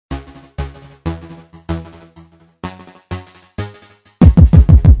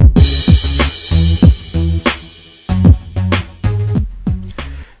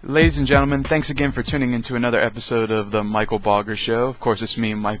Ladies and gentlemen, thanks again for tuning into another episode of the Michael Baugher Show. Of course, it's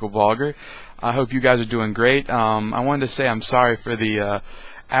me, Michael Baugher. I hope you guys are doing great. I wanted to say I'm sorry for the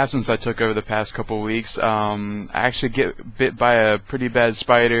absence I took over the past couple of weeks. I actually get bit by a pretty bad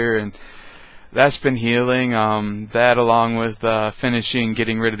spider, and that's been healing. That, along with finishing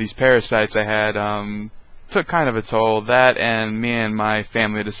getting rid of these parasites I had, took kind of a toll. That, and me and my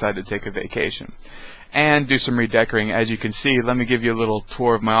family decided to take a vacation and do some redecorating. As you can see, let me give you a little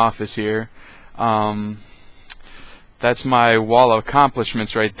tour of my office here. That's my wall of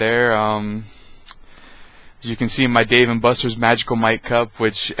accomplishments right there. As you can see, my Dave & Buster's Magical Mike Cup,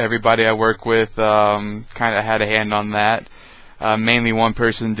 which everybody I work with kind of had a hand on that. Mainly one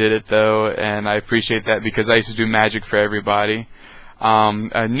person did it though, and I appreciate that because I used to do magic for everybody.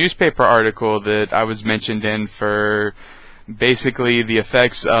 A newspaper article that I was mentioned in for basically the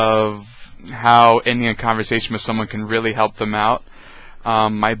effects of how ending a conversation with someone can really help them out.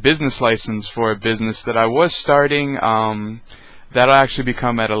 My business license for a business that I was starting, that'll actually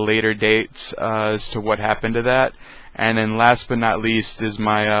become at a later date as to what happened to that. And then last but not least is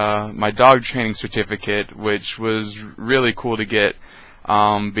my my dog training certificate, which was really cool to get,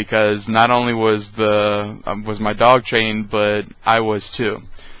 because not only was my dog trained, but I was too.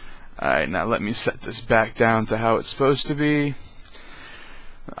 Alright, now let me set this back down to how it's supposed to be.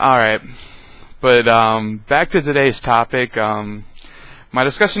 Alright, but back to today's topic. My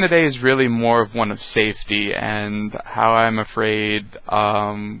discussion today is really more of one of safety and how I'm afraid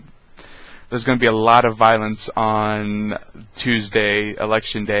there's going to be a lot of violence on Tuesday,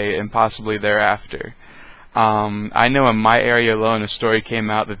 Election Day, and possibly thereafter. I know in my area alone a story came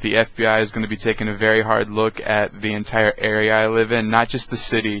out that the FBI is going to be taking a very hard look at the entire area I live in, not just the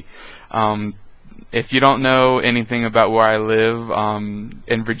city. If you don't know anything about where I live,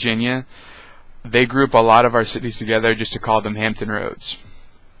 in Virginia, they group a lot of our cities together just to call them Hampton Roads.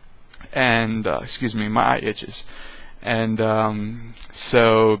 And, excuse me, my eye itches. And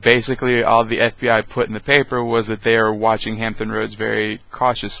so basically all the FBI put in the paper was that they are watching Hampton Roads very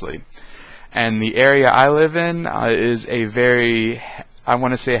cautiously. And the area I live in is a very, I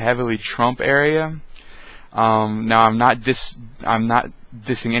want to say, heavily Trump area. Now I'm not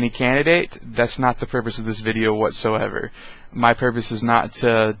dissing any candidate. That's not the purpose of this video whatsoever. My purpose is not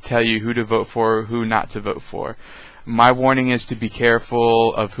to tell you who to vote for or who not to vote for. My warning is to be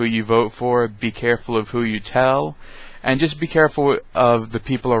careful of who you vote for, be careful of who you tell, and just be careful of the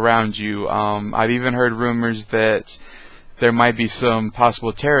people around you. I've even heard rumors that there might be some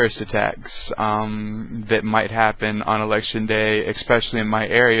possible terrorist attacks that might happen on Election Day, especially in my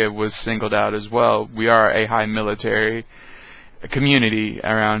area was singled out as well. We are a high military community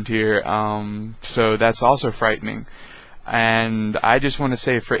around here, so that's also frightening. And I just want to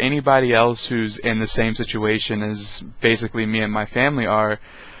say, for anybody else who's in the same situation as basically me and my family are,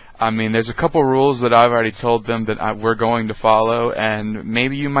 I mean, there's a couple rules that I've already told them that we're going to follow, and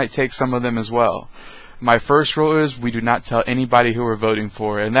maybe you might take some of them as well. My first rule is we do not tell anybody who we're voting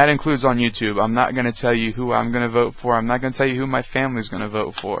for, and that includes on YouTube. I'm not going to tell you who I'm going to vote for. I'm not going to tell you who my family's going to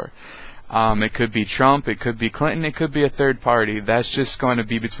vote for. It could be Trump, it could be Clinton, it could be a third party. That's just going to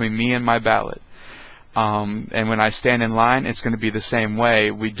be between me and my ballot. And when I stand in line, it's going to be the same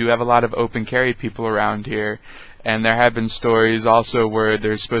way. We do have a lot of open carry people around here, and there have been stories also where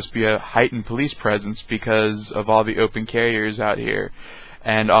there's supposed to be a heightened police presence because of all the open carriers out here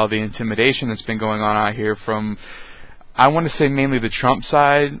and all the intimidation that's been going on out here from, I want to say, mainly the Trump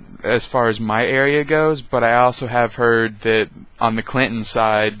side as far as my area goes, but I also have heard that on the Clinton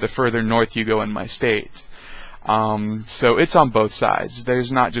side, the further north you go in my state. So it's on both sides.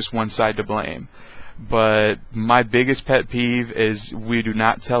 There's not just one side to blame. But my biggest pet peeve is we do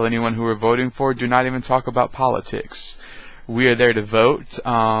not tell anyone who we're voting for. Do not even talk about politics. We are there to vote.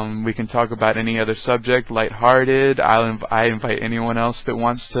 We can talk about any other subject, lighthearted. I invite anyone else that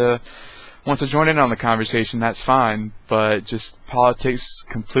wants to join in on the conversation. That's fine, but just politics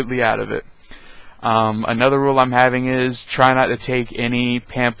completely out of it. Another rule I'm having is try not to take any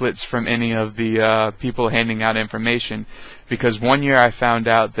pamphlets from any of the people handing out information, because one year I found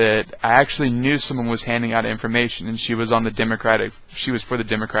out that I actually knew someone was handing out information, and she was for the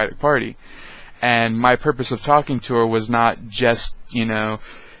Democratic Party. And my purpose of talking to her was not just,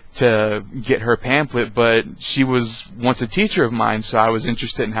 to get her pamphlet, but she was once a teacher of mine, so I was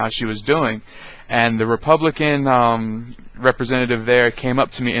interested in how she was doing. And the Republican representative there came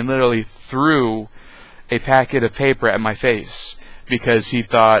up to me and literally threw a packet of paper at my face because he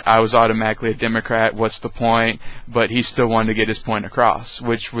thought I was automatically a Democrat. What's the point? But he still wanted to get his point across,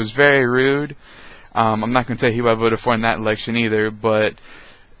 which was very rude. I'm not going to tell you who I voted for in that election either, but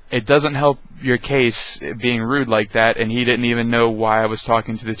it doesn't help your case being rude like that, and he didn't even know why I was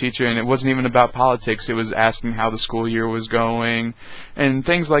talking to the teacher, and it wasn't even about politics. It was asking how the school year was going and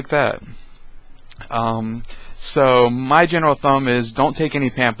things like that. So my general thumb is don't take any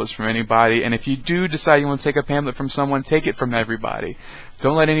pamphlets from anybody, and if you do decide you want to take a pamphlet from someone, take it from everybody.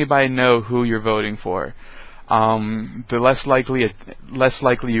 Don't let anybody know who you're voting for. The less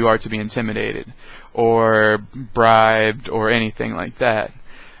likely you are to be intimidated or bribed or anything like that.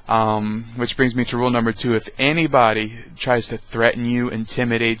 Which brings me to rule number 2. If anybody tries to threaten you,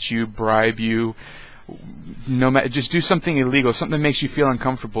 intimidate you, bribe you, just do something illegal, something that makes you feel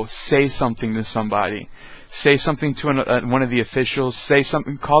uncomfortable, say something to somebody. Say something to one of the officials, say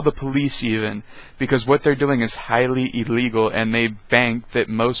something, call the police even, because what they're doing is highly illegal, and they bank that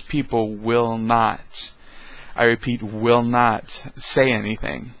most people will not, I repeat, will not say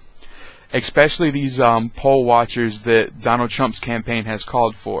anything. Especially these poll watchers that Donald Trump's campaign has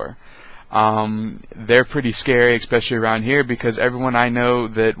called for. They're pretty scary, especially around here, because everyone I know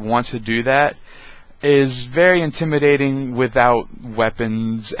that wants to do that is very intimidating without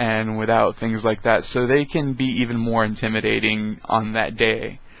weapons and without things like that, so they can be even more intimidating on that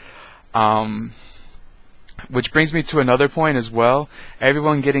day. Which brings me to another point as well.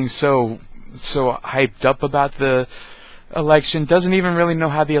 Everyone getting so hyped up about the election doesn't even really know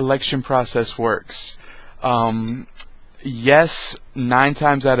how the election process works. Yes, 9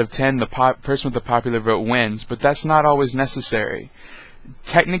 times out of 10 the person with the popular vote wins, but that's not always necessary.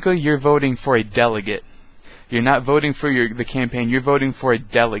 Technically, you're voting for a delegate. You're not voting for the campaign. You're voting for a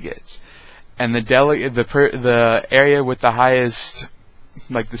delegate, and the area with the highest,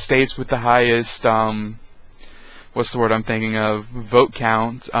 like the states with the highest, what's the word I'm thinking of? Vote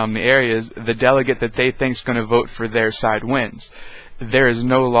count. The areas, the delegate that they think is going to vote for their side wins. There is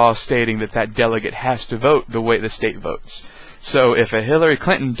no law stating that that delegate has to vote the way the state votes. So if a Hillary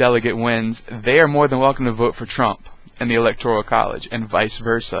Clinton delegate wins, they are more than welcome to vote for Trump in the Electoral College, and vice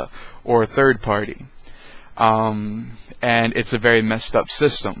versa, or a third party. And it's a very messed up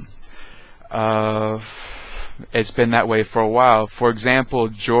system. It's been that way for a while. For example,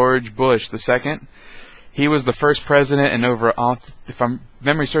 George Bush II, he was the first president in over, if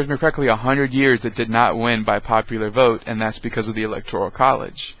memory serves me correctly, 100 years that did not win by popular vote, and that's because of the Electoral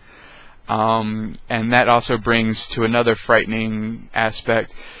College. And that also brings to another frightening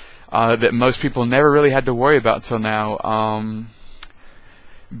aspect that most people never really had to worry about till now.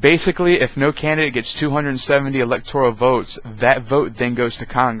 Basically, if no candidate gets 270 electoral votes, that vote then goes to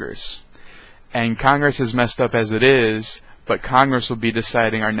Congress. And Congress is messed up as it is, but Congress will be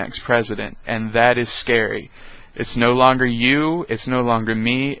deciding our next president, and that is scary. It's no longer you, it's no longer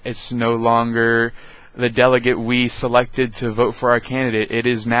me, it's no longer the delegate we selected to vote for our candidate. It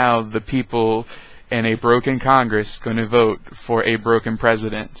is now the people in a broken Congress going to vote for a broken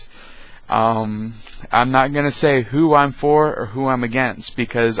president. I'm not going to say who I'm for or who I'm against,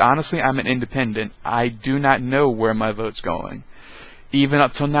 because honestly I'm an independent. I do not know where my vote's going. Even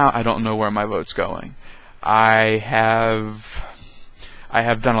up till now, I don't know where my vote's going. I have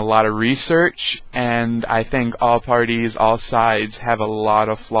done a lot of research, and I think all parties, all sides have a lot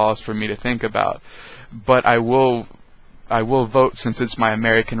of flaws for me to think about. But I will vote, since it's my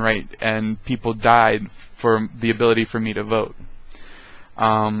American right, and people died for the ability for me to vote.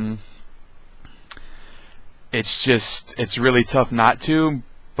 It's really tough not to,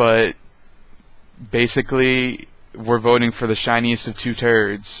 but basically we're voting for the shiniest of two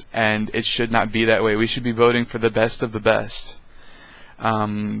turds, and it should not be that way. We should be voting for the best of the best.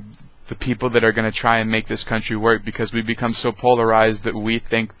 The people that are going to try and make this country work, because we become so polarized that we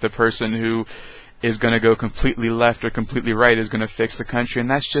think the person who is going to go completely left or completely right is going to fix the country, and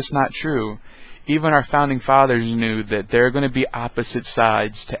that's just not true. Even our founding fathers knew that there are going to be opposite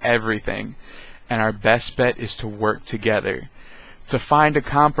sides to everything, and our best bet is to work together, to find a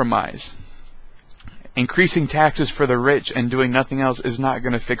compromise. Increasing taxes for the rich and doing nothing else is not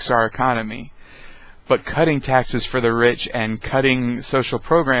going to fix our economy. But cutting taxes for the rich and cutting social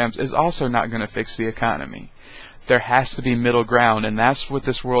programs is also not going to fix the economy. There has to be middle ground, and that's what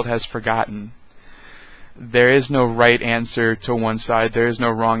this world has forgotten. There is no right answer to one side. There is no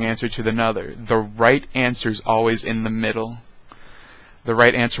wrong answer to another. The right answer is always in the middle. The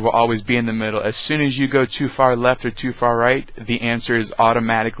right answer will always be in the middle. As soon as you go too far left or too far right, the answer is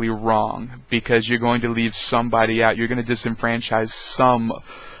automatically wrong, because you're going to leave somebody out. You're going to disenfranchise some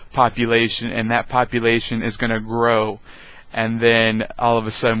population, and that population is going to grow, and then all of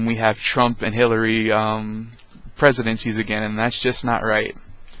a sudden we have Trump and Hillary presidencies again, and that's just not right.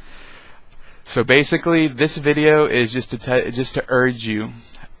 So basically, this video is just to urge you,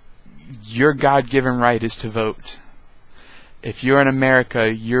 your God-given right is to vote. If you're in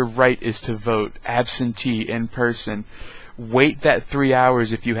America, your right is to vote absentee in person. Wait that 3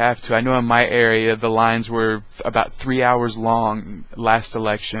 hours if you have to. I know in my area the lines were about 3 hours long last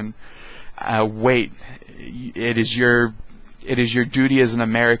election. Wait. It is your duty as an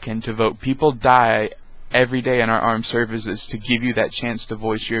American to vote. People die every day in our armed services to give you that chance to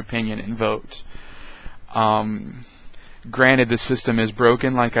voice your opinion and vote. Granted, the system is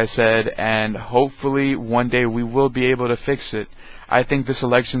broken, like I said, and hopefully one day we will be able to fix it. I think this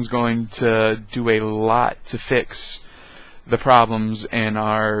election is going to do a lot to fix the problems in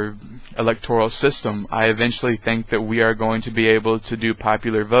our electoral system. I eventually think that we are going to be able to do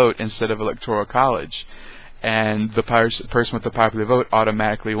popular vote instead of electoral college, and the person with the popular vote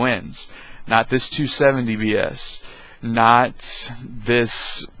automatically wins. Not this 270 BS, not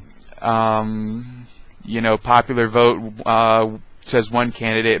this popular vote says one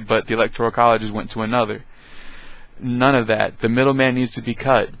candidate but the electoral colleges went to another. None of that. The middleman needs to be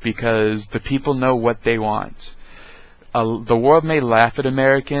cut because the people know what they want. The world may laugh at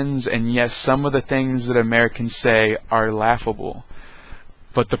Americans, and yes, some of the things that Americans say are laughable.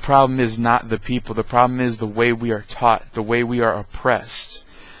 But the problem is not the people. The problem is the way we are taught, the way we are oppressed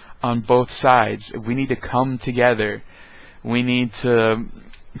on both sides. We need to come together. We need to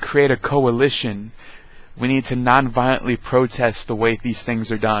create a coalition. We need to non-violently protest the way these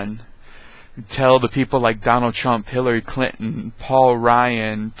things are done. Tell the people like Donald Trump, Hillary Clinton, Paul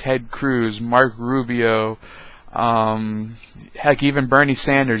Ryan, Ted Cruz, Mark Rubio, heck, even Bernie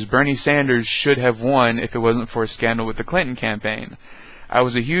Sanders. Bernie Sanders should have won if it wasn't for a scandal with the Clinton campaign. I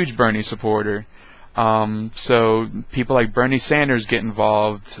was a huge Bernie supporter. So people like Bernie Sanders get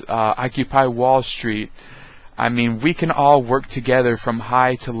involved, Occupy Wall Street. I mean, we can all work together from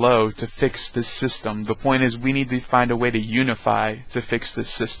high to low to fix this system. The point is we need to find a way to unify to fix this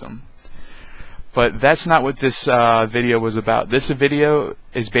system. But that's not what this video was about. This video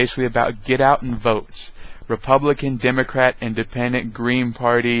is basically about get out and vote. Republican, Democrat, Independent, Green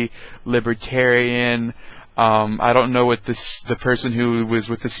Party, Libertarian. I don't know what the person who was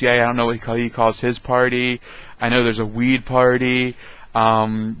with the CIA, I don't know what he calls his party. I know there's a weed party.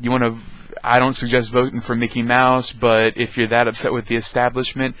 I don't suggest voting for Mickey Mouse, but if you're that upset with the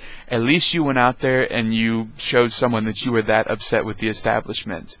establishment, at least you went out there and you showed someone that you were that upset with the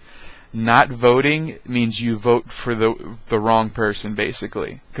establishment. Not voting means you vote for the wrong person,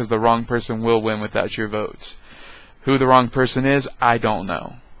 basically, because the wrong person will win without your vote. Who the wrong person is, I don't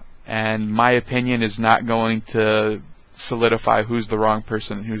know. And my opinion is not going to solidify who's the wrong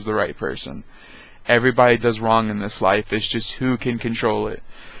person and who's the right person. Everybody does wrong in this life. It's just who can control it,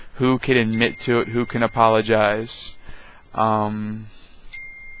 who can admit to it, who can apologize. But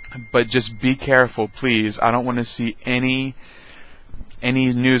just be careful, please. I don't want to see any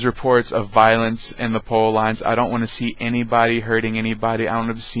news reports of violence in the poll lines. I don't want to see anybody hurting anybody. I don't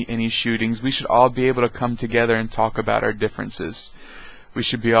want to see any shootings. We should all be able to come together and talk about our differences. We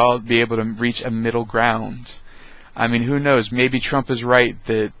should all be able to reach a middle ground. I mean, who knows? Maybe Trump is right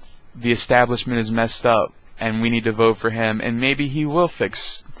that the establishment is messed up and we need to vote for him, and maybe he will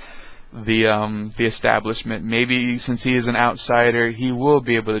fix the establishment. Maybe since he is an outsider, he will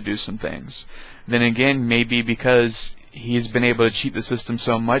be able to do some things. Then again, maybe because he's been able to cheat the system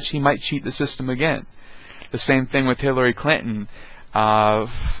so much, he might cheat the system again. The same thing with Hillary Clinton.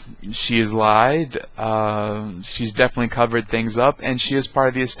 She has lied. She's definitely covered things up, and she is part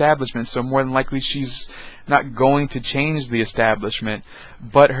of the establishment, so more than likely she's not going to change the establishment,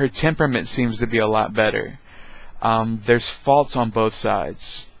 but her temperament seems to be a lot better. There's faults on both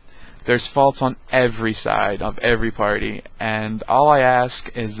sides. There's faults on every side of every party, and all I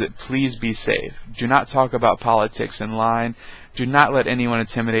ask is that please be safe. Do not talk about politics in line. Do not let anyone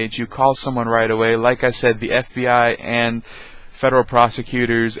intimidate you. Call someone right away. Like I said, the FBI and federal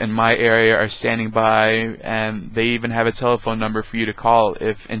prosecutors in my area are standing by, and they even have a telephone number for you to call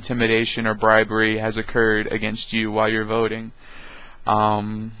if intimidation or bribery has occurred against you while you're voting.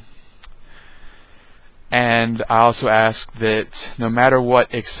 And I also ask that no matter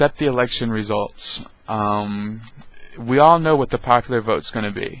what, accept the election results. We all know what the popular vote's going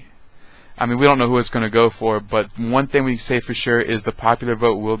to be. I mean, we don't know who it's going to go for, but one thing we say for sure is the popular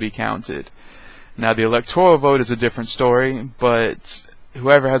vote will be counted. Now, the electoral vote is a different story, but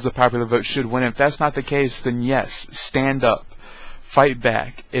whoever has the popular vote should win. If that's not the case, then yes, stand up. Fight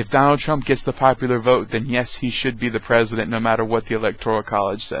back. If Donald Trump gets the popular vote, then yes, he should be the president no matter what the Electoral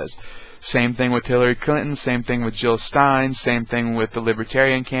College says. Same thing with Hillary Clinton, same thing with Jill Stein, same thing with the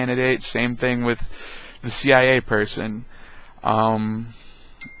Libertarian candidate, same thing with the CIA person.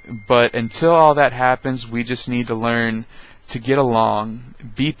 But until all that happens, we just need to learn to get along,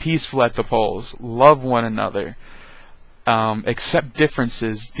 be peaceful at the polls, love one another. Accept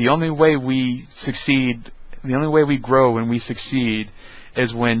differences. The only way we succeed, the only way we grow and we succeed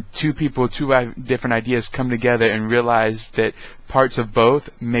is when two people with two different ideas come together and realize that parts of both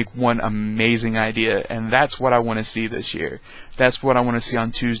make one amazing idea. And that's what I want to see this year. That's what I want to see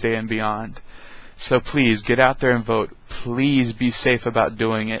on Tuesday and beyond. So please get out there and vote. Please be safe about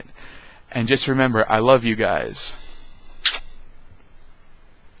doing it. And just remember, I love you guys.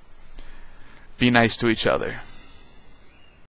 Be nice to each other.